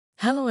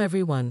Hello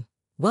everyone,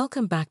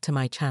 welcome back to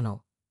my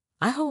channel.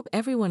 I hope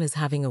everyone is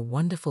having a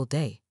wonderful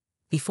day.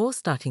 Before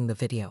starting the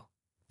video,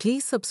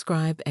 please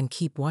subscribe and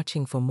keep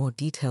watching for more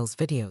details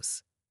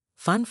videos.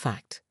 Fun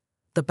fact,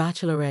 the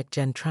Bachelorette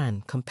Jenn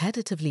Tran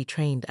competitively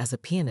trained as a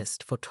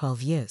pianist for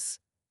 12 years.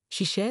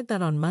 She shared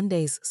that on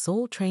Monday's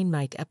Soul Train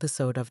Night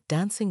episode of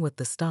Dancing with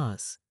the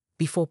Stars,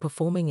 before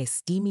performing a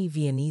steamy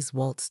Viennese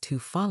waltz to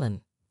Fallen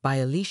by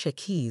Alicia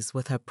Keys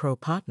with her pro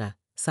partner,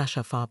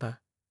 Sasha Farber.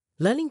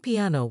 Learning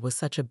piano was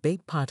such a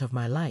big part of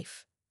my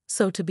life,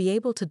 so to be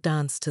able to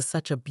dance to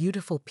such a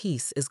beautiful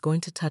piece is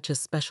going to touch a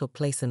special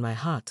place in my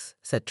heart,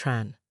 said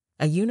Tran,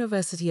 a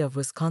University of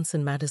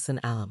Wisconsin-Madison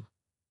alum.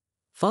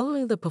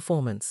 Following the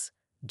performance,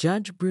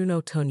 Judge Bruno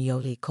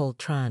Tonioli called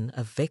Tran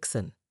a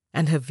vixen,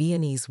 and her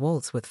Viennese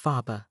waltz with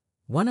Farber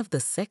one of the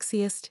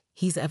sexiest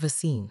he's ever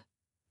seen.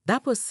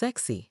 That was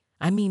sexy,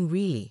 I mean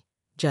really,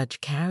 Judge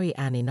Carrie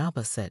Ann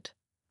Inaba said.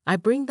 I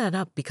bring that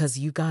up because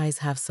you guys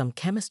have some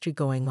chemistry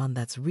going on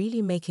that's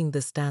really making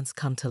this dance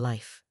come to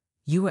life.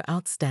 You were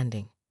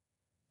outstanding.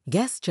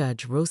 Guest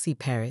judge Rosie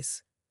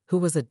Perez, who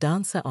was a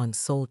dancer on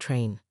Soul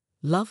Train,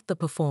 loved the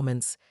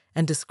performance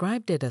and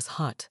described it as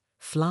hot,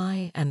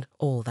 fly, and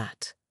all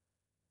that.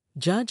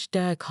 Judge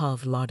Derek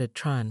Hove lauded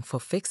Tran for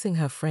fixing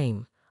her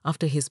frame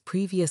after his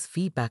previous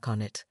feedback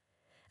on it,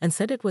 and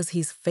said it was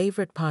his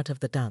favorite part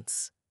of the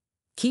dance.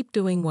 Keep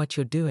doing what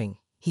you're doing,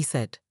 he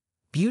said.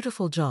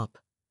 Beautiful job.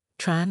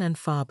 Tran and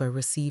Farber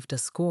received a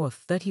score of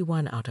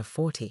 31 out of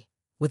 40,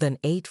 with an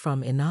 8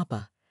 from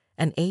Inaba,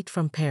 an 8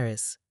 from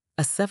Perez,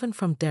 a 7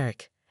 from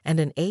Derek, and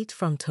an 8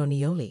 from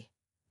Tonioli.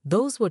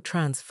 Those were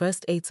Tran's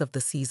first 8s of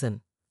the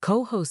season,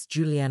 co-host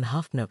Julianne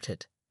Hough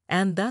noted,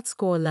 and that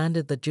score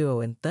landed the duo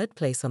in third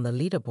place on the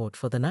leaderboard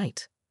for the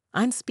night.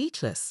 I'm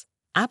speechless,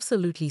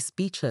 absolutely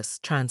speechless,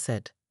 Tran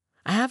said.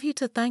 I have you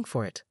to thank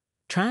for it,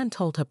 Tran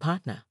told her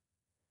partner.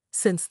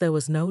 Since there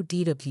was no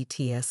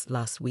DWTS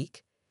last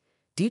week,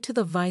 due to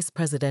the vice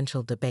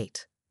presidential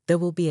debate, there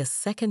will be a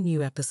second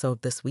new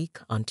episode this week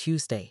on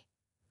Tuesday.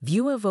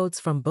 Viewer votes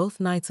from both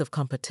nights of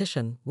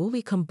competition will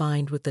be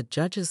combined with the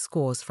judges'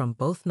 scores from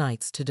both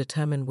nights to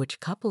determine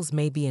which couples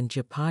may be in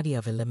jeopardy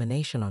of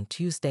elimination on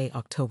Tuesday,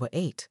 October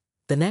 8,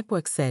 the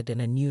network said in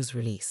a news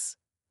release.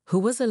 Who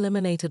was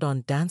eliminated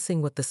on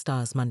Dancing with the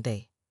Stars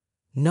Monday?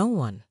 No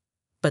one.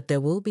 But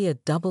there will be a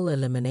double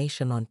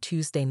elimination on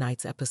Tuesday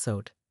night's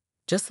episode.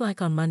 Just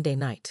like on Monday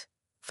night,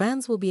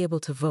 fans will be able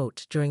to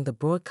vote during the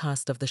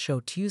broadcast of the show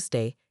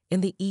Tuesday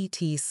in the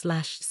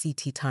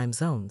ET/CT time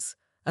zones,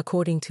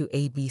 according to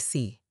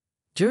ABC.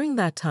 During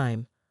that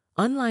time,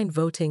 online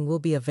voting will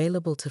be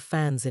available to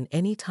fans in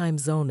any time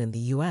zone in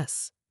the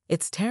US,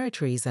 its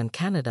territories and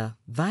Canada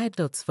via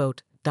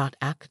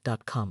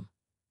vote.ac.com.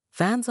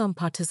 Fans on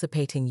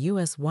participating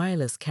US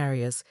wireless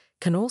carriers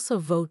can also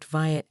vote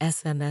via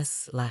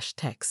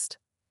SMS/text.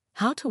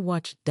 How to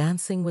watch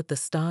Dancing with the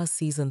Stars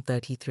Season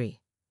 33.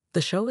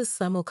 The show is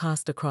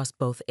simulcast across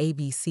both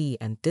ABC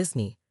and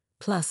Disney,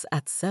 Plus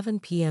at 7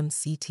 p.m.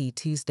 CT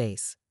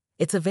Tuesdays.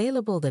 It's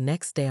available the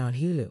next day on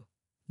Hulu.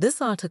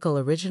 This article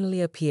originally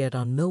appeared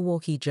on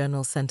Milwaukee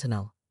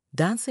Journal-Sentinel.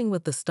 Dancing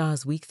with the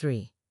Stars Week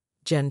 3.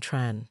 Jenn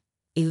Tran,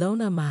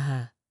 Ilona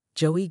Maher,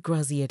 Joey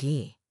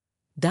Graziadei.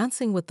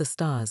 Dancing with the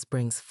Stars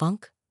brings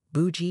funk,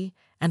 bougie,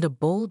 and a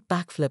bold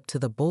backflip to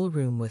the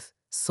ballroom with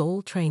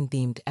Soul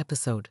Train-themed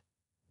episode.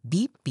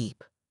 Beep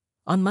Beep.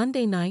 On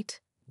Monday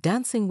night,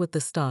 Dancing with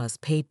the Stars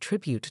paid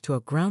tribute to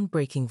a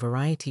groundbreaking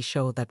variety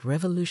show that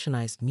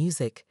revolutionized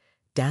music,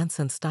 dance,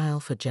 and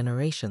style for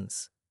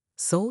generations.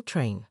 Soul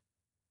Train.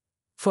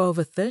 For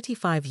over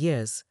 35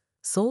 years,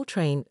 Soul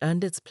Train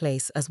earned its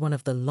place as one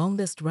of the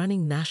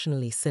longest-running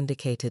nationally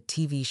syndicated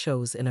TV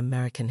shows in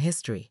American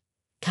history,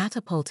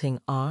 catapulting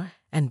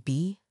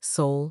R&B,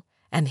 soul,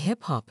 and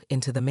hip-hop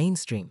into the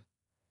mainstream.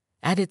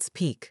 At its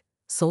peak,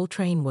 Soul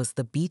Train was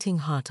the beating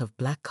heart of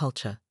Black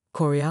culture,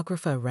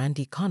 choreographer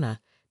Randy Connor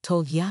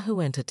told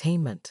Yahoo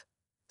Entertainment.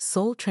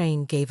 Soul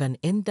Train gave an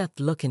in-depth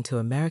look into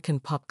American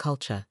pop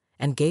culture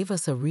and gave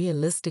us a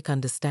realistic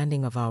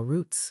understanding of our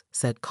roots,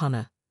 said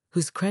Connor,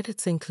 whose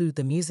credits include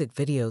the music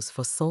videos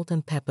for Salt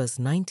and Pepper's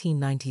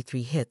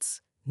 1993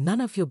 hits,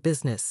 None of Your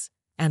Business,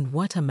 and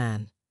What a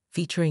Man,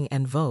 featuring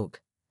En Vogue,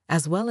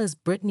 as well as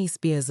Britney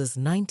Spears'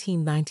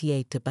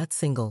 1998 debut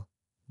single,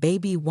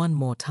 Baby One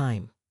More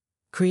Time.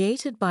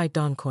 Created by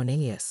Don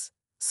Cornelius,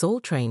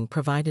 Soul Train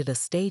provided a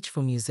stage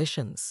for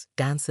musicians,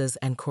 dancers,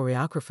 and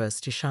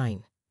choreographers to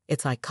shine.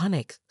 Its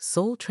iconic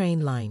Soul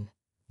Train line,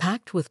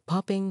 packed with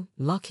popping,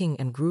 locking,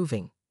 and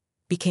grooving,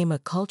 became a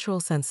cultural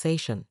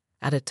sensation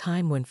at a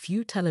time when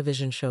few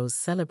television shows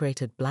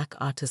celebrated Black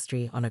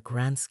artistry on a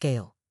grand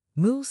scale.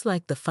 Moves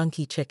like the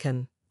Funky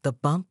Chicken, the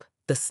Bump,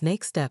 the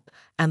Snake Step,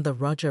 and the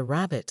Roger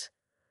Rabbit,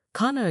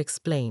 Connor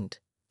explained,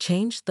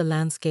 changed the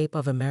landscape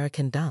of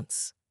American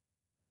dance.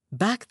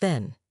 Back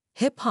then,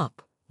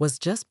 hip-hop was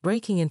just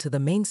breaking into the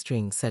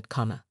mainstream, said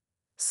Connor.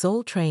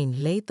 Soul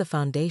Train laid the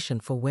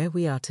foundation for where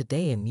we are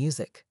today in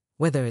music,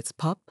 whether it's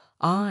pop,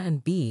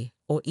 R&B,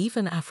 or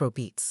even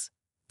Afrobeats.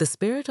 The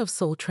spirit of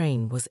Soul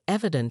Train was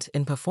evident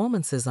in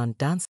performances on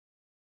Dance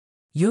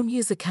Your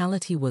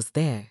musicality was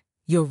there,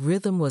 your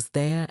rhythm was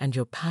there, and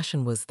your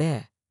passion was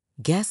there,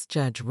 guest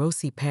judge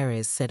Rosie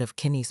Perez said of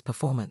Kinney's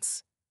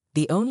performance.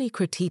 The only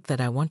critique that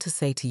I want to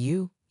say to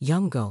you,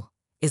 young girl,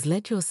 is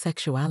let your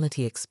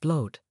sexuality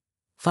explode.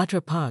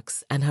 Phaedra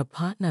Parks and her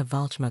partner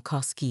Valch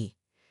Makowski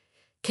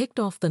kicked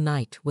off the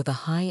night with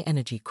a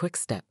high-energy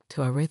quickstep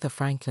to Aretha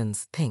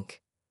Franklin's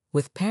Think,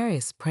 with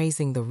Perez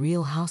praising the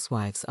Real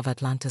Housewives of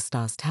Atlanta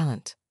star's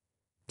talent.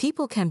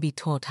 People can be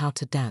taught how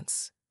to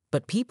dance,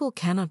 but people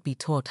cannot be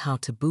taught how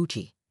to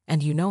boogie,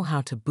 and you know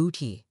how to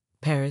boogie,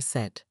 Perez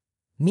said.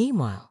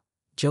 Meanwhile,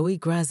 Joey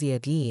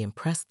Graziadei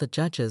impressed the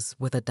judges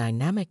with a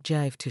dynamic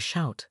jive to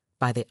Shout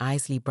by the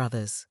Isley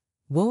Brothers,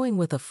 wowing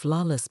with a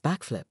flawless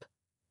backflip.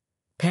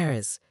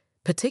 Perez,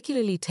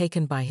 particularly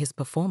taken by his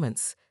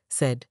performance,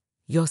 said,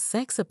 "Your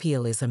sex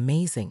appeal is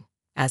amazing,"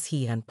 as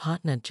he and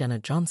partner Jenna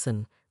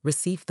Johnson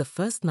received the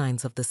first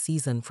nines of the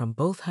season from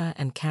both her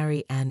and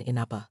Carrie Ann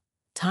Inaba.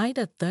 Tied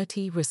at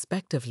 30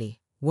 respectively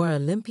were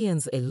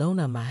Olympians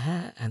Ilona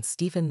Maher and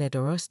Stephen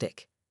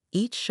Nedorostik,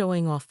 each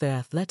showing off their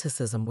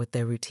athleticism with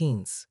their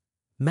routines.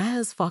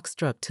 Maher's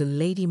foxtrot to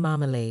Lady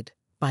Marmalade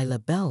by La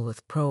Belle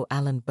with pro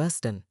Alan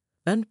Burston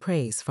earned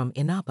praise from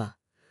Inaba,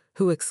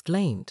 who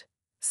exclaimed,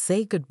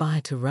 "Say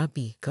goodbye to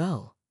rugby,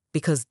 girl,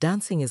 because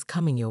dancing is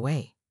coming your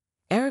way."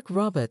 Eric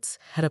Roberts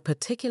had a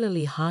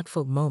particularly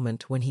heartfelt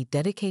moment when he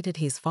dedicated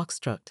his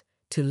foxtrot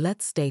to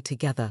Let's Stay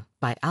Together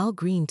by Al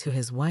Green to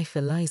his wife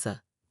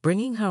Eliza,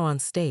 bringing her on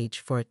stage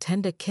for a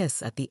tender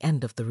kiss at the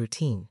end of the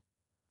routine.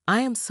 "I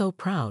am so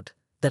proud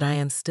that I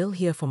am still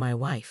here for my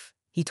wife,"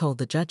 he told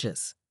the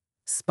judges.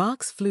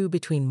 Sparks flew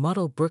between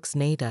model Brooks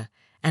Nader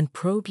and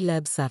pro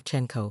Gleb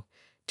Savchenko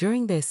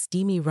during their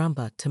steamy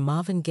rumba to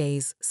Marvin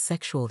Gaye's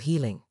Sexual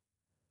Healing.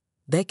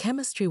 Their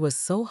chemistry was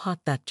so hot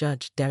that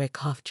Judge Derek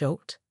Hough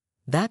joked,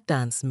 "That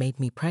dance made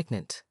me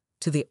pregnant,"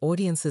 to the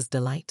audience's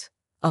delight.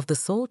 Of the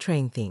Soul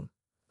Train theme,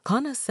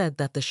 Connor said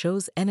that the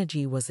show's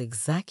energy was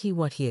exactly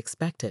what he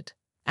expected.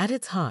 At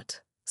its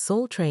heart,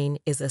 Soul Train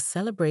is a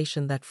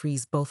celebration that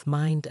frees both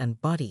mind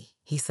and body,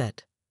 he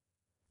said.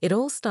 "It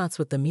all starts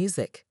with the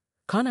music,"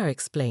 Connor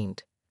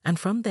explained, "and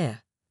from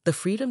there, the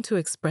freedom to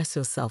express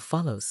yourself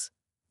follows."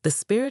 The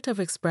spirit of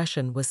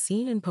expression was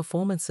seen in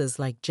performances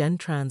like Jenn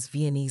Tran's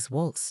Viennese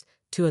Waltz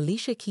to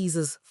Alicia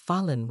Keys's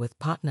Fallen with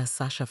partner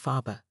Sasha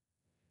Farber.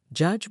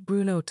 Judge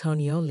Bruno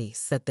Tonioli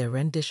said their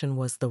rendition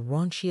was the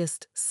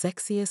raunchiest,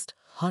 sexiest,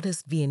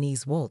 hottest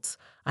Viennese waltz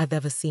I've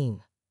ever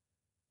seen.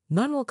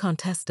 Not all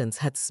contestants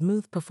had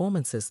smooth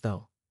performances,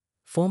 though.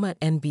 Former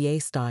NBA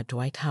star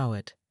Dwight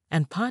Howard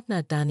and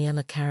partner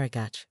Daniela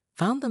Karagach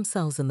found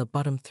themselves in the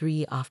bottom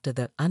three after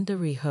the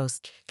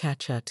under-rehearsed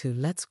catcher to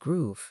Let's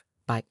Groove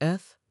by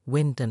Earth,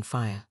 Wind and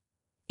Fire.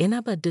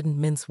 Inaba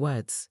didn't mince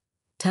words,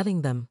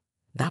 telling them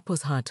that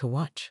was hard to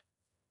watch.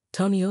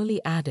 Tonioli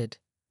added,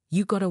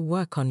 "You gotta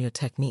work on your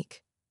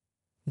technique."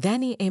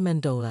 Danny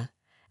Amendola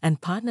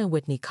and partner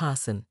Whitney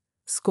Carson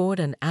scored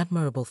an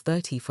admirable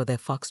 30 for their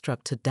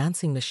foxtrot to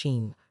Dancing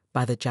Machine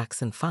by the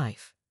Jackson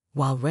 5,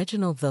 while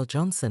Reginald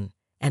Veljohnson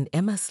and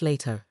Emma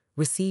Slater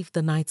received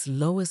the night's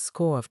lowest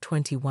score of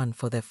 21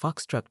 for their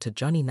foxtrot to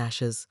Johnny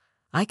Nash's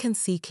I Can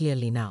See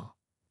Clearly Now.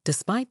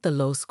 Despite the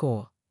low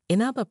score,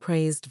 Inaba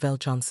praised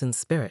Veljohnson's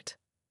spirit.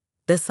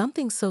 "There's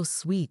something so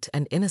sweet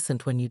and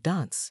innocent when you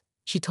dance,"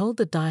 she told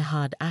the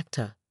die-hard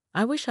actor.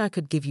 "I wish I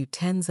could give you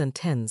tens and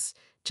tens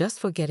just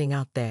for getting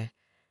out there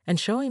and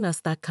showing us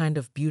that kind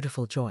of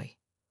beautiful joy."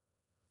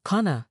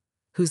 Connor,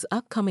 whose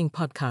upcoming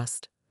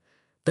podcast,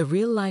 The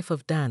Real Life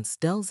of Dance,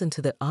 delves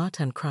into the art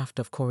and craft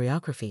of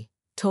choreography,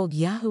 told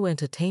Yahoo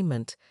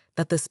Entertainment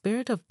that the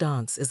spirit of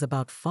dance is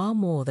about far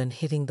more than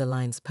hitting the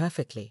lines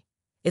perfectly.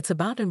 It's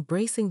about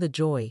embracing the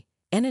joy,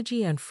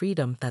 energy and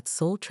freedom that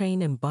Soul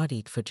Train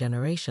embodied for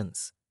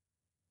generations.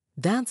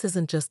 "Dance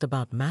isn't just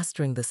about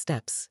mastering the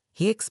steps,"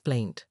 he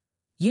explained.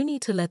 "You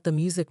need to let the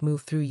music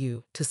move through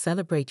you to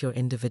celebrate your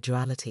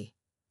individuality.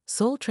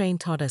 Soul Train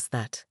taught us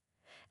that,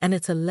 and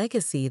it's a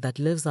legacy that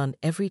lives on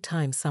every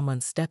time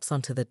someone steps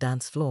onto the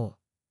dance floor."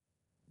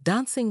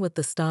 Dancing with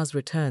the Stars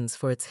returns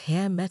for its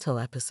hair metal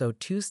episode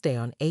Tuesday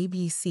on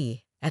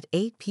ABC at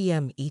 8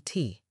 p.m.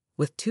 ET,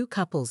 with two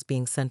couples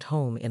being sent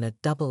home in a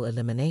double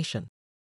elimination.